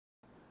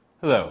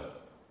Hello,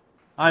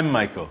 I'm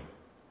Michael.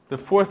 The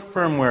fourth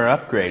firmware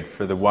upgrade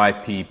for the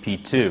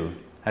YP-P2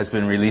 has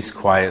been released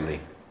quietly.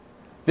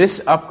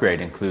 This upgrade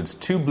includes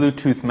 2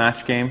 Bluetooth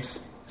match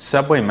games,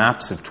 subway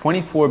maps of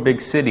 24 big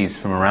cities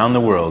from around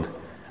the world,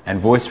 and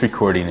voice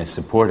recording is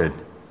supported.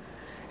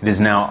 It is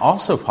now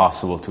also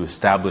possible to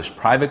establish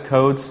private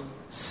codes,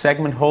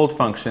 segment hold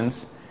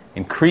functions,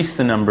 increase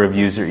the number of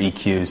user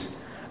EQs,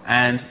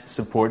 and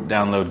support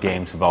download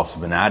games have also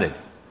been added.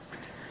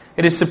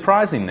 It is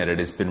surprising that it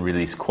has been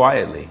released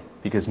quietly,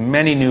 because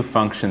many new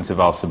functions have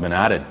also been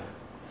added.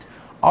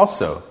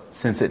 Also,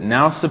 since it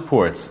now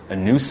supports a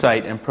new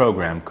site and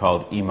program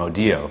called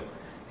Emodio,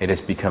 it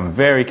has become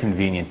very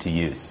convenient to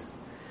use.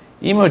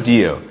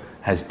 Emodio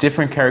has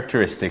different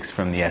characteristics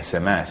from the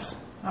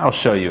SMS. I'll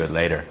show you it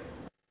later.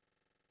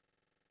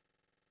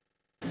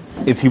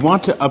 If you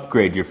want to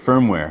upgrade your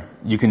firmware,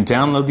 you can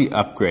download the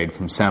upgrade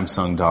from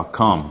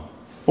Samsung.com,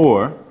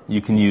 or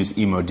you can use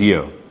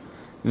Emodio.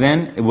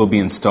 Then it will be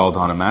installed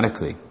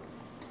automatically.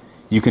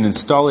 You can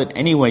install it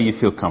any way you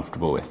feel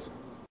comfortable with.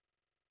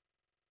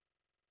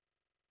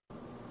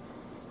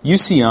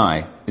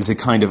 UCI is a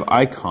kind of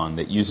icon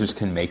that users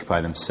can make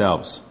by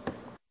themselves.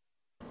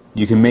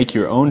 You can make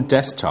your own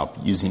desktop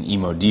using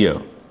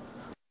Emodio.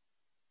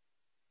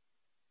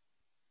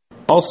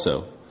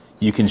 Also,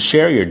 you can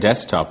share your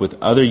desktop with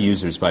other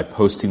users by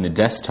posting the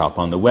desktop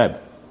on the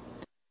web.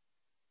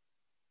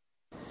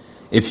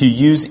 If you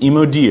use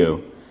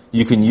Emodio,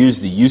 you can use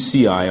the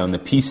UCI on the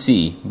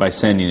PC by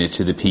sending it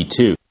to the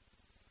P2.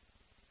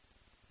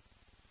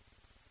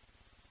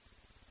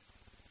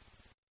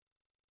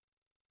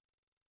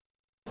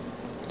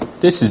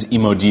 This is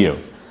Emodio,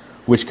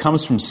 which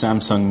comes from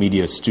Samsung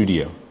Media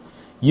Studio.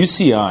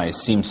 UCI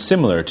seems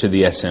similar to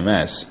the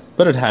SMS,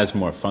 but it has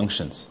more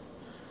functions.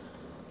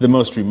 The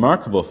most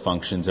remarkable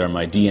functions are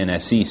my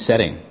DNSE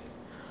setting.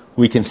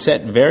 We can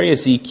set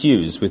various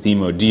EQs with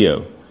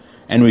Emodio,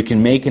 and we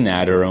can make and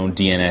add our own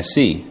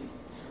DNSE.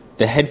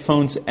 The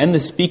headphones and the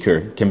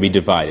speaker can be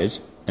divided,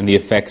 and the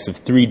effects of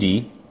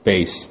 3D,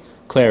 bass,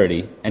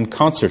 clarity, and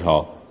concert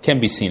hall can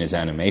be seen as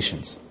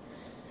animations.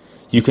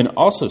 You can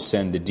also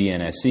send the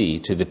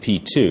DNSE to the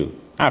P2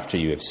 after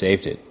you have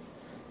saved it,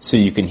 so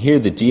you can hear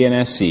the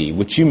DNSE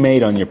which you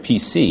made on your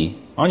PC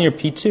on your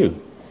P2.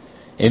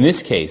 In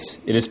this case,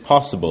 it is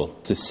possible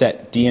to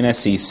set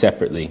DNSE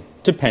separately,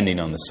 depending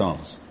on the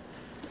songs.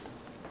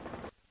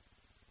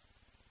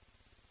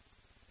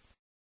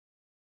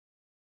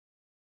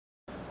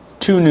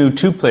 Two new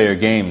two-player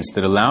games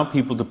that allow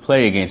people to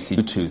play against the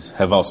Bluetooth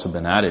have also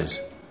been added.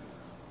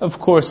 Of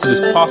course, it is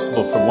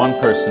possible for one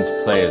person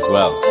to play as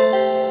well.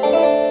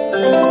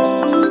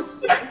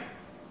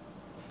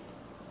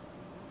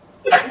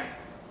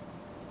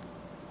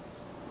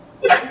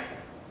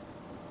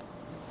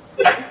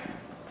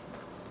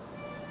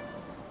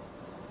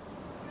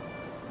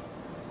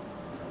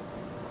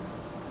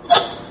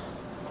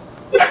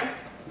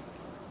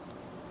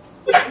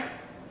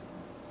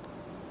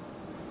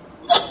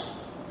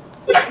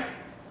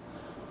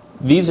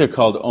 These are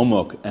called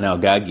Omok and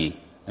Algagi,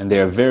 and they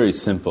are very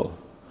simple.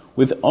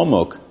 With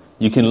Omok,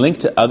 you can link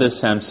to other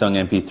Samsung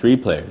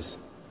MP3 players.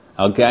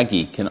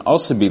 Algagi can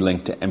also be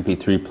linked to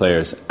MP3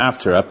 players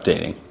after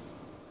updating.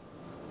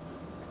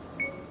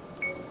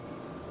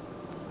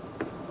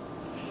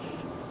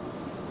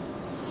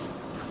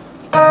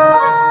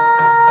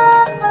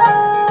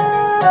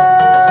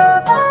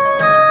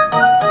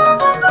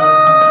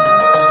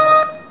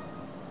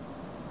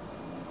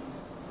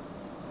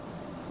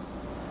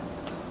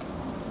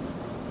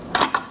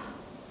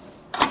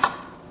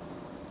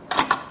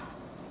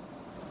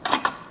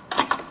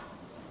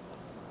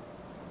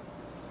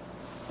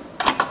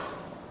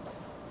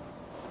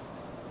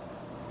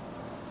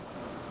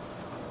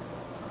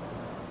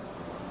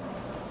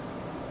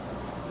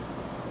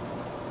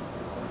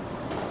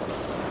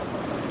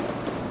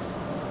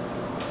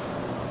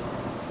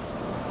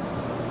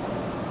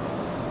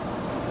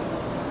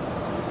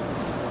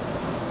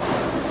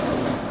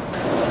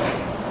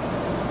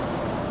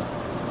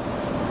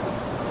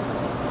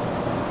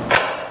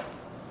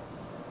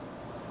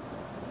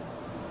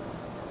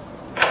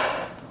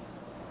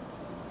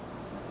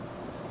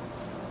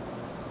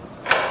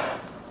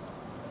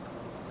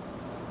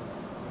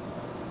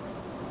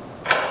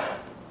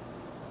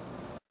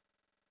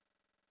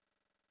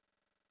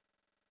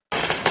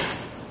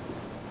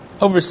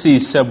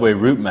 Overseas Subway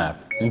Route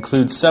Map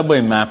includes subway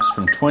maps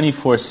from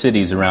 24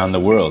 cities around the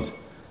world,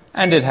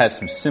 and it has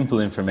some simple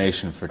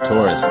information for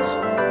tourists.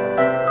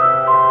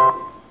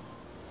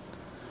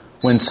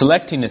 When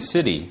selecting a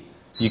city,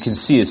 you can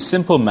see a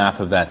simple map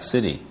of that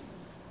city.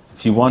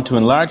 If you want to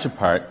enlarge a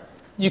part,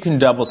 you can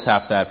double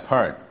tap that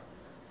part.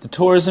 The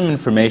tourism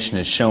information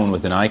is shown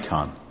with an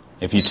icon.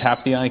 If you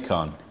tap the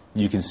icon,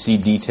 you can see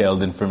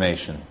detailed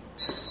information.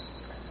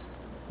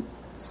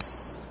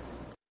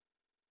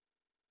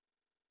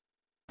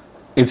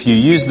 If you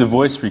use the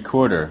voice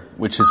recorder,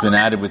 which has been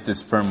added with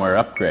this firmware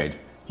upgrade,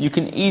 you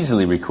can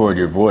easily record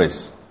your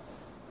voice.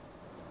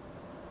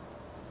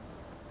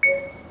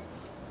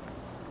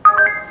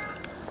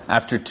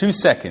 After 2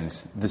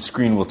 seconds, the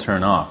screen will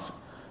turn off,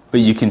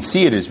 but you can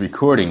see it is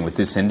recording with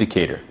this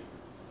indicator.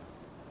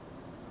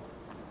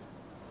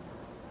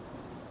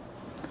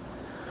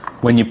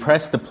 When you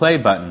press the play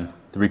button,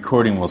 the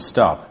recording will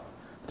stop.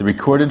 The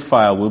recorded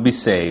file will be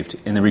saved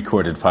in the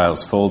Recorded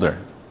Files folder.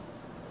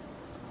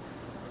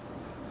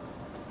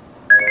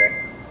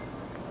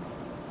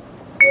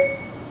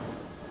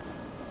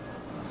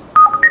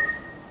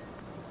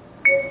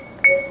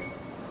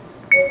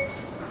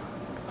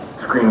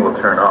 Screen will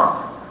turn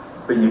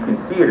off, but you can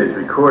see it is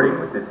recording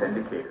with this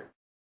indicator.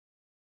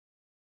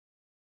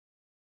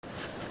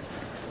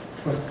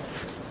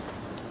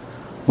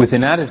 With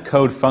an added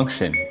code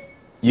function,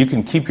 you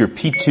can keep your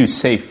P2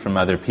 safe from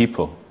other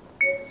people.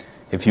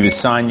 If you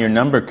assign your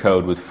number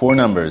code with 4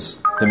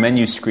 numbers, the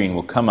menu screen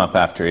will come up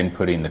after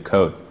inputting the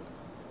code.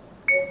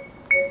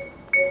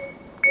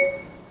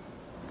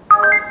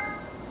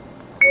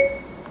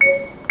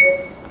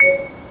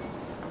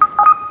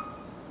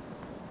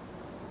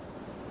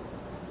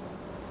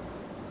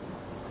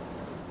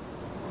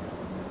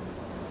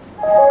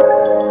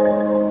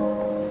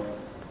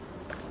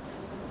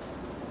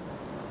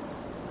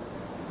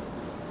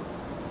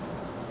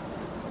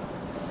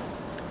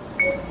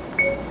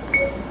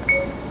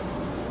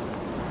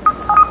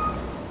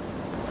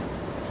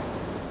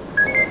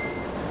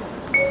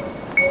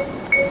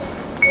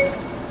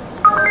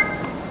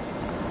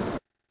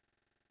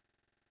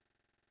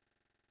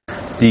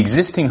 The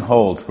existing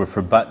holds were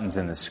for buttons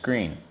in the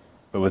screen,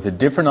 but with a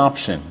different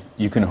option,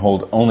 you can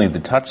hold only the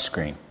touch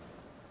screen.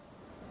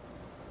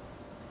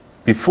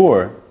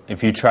 Before,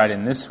 if you tried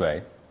in this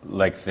way,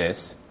 like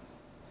this,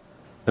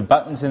 the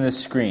buttons in the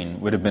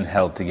screen would have been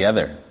held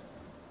together.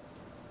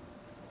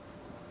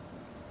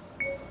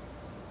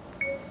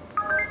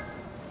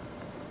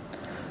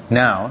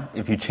 Now,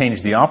 if you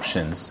change the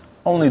options,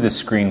 only the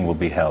screen will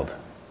be held.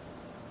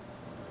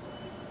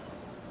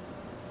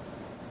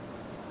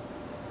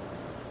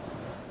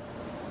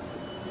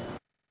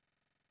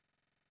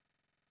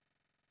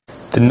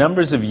 The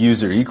numbers of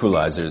user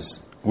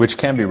equalizers, which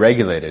can be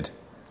regulated,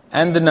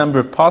 and the number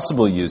of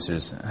possible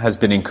users has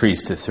been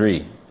increased to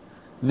 3.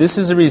 This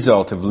is a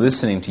result of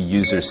listening to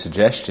user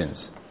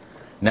suggestions.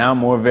 Now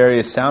more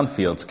various sound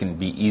fields can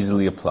be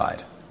easily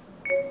applied.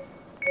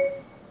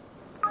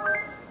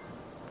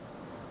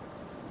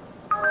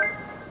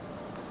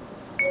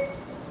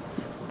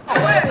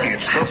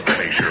 It's the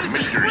Fisher,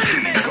 Mr.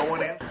 C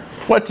going in.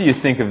 What do you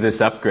think of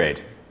this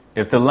upgrade?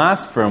 If the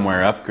last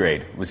firmware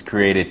upgrade was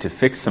created to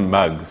fix some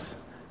bugs,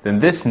 then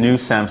this new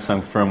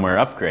Samsung firmware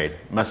upgrade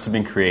must have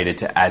been created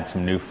to add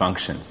some new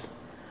functions.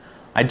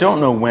 I don't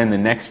know when the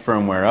next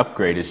firmware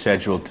upgrade is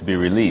scheduled to be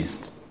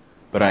released,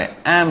 but I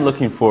am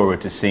looking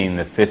forward to seeing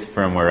the 5th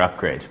firmware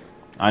upgrade.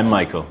 I'm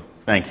Michael.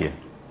 Thank you.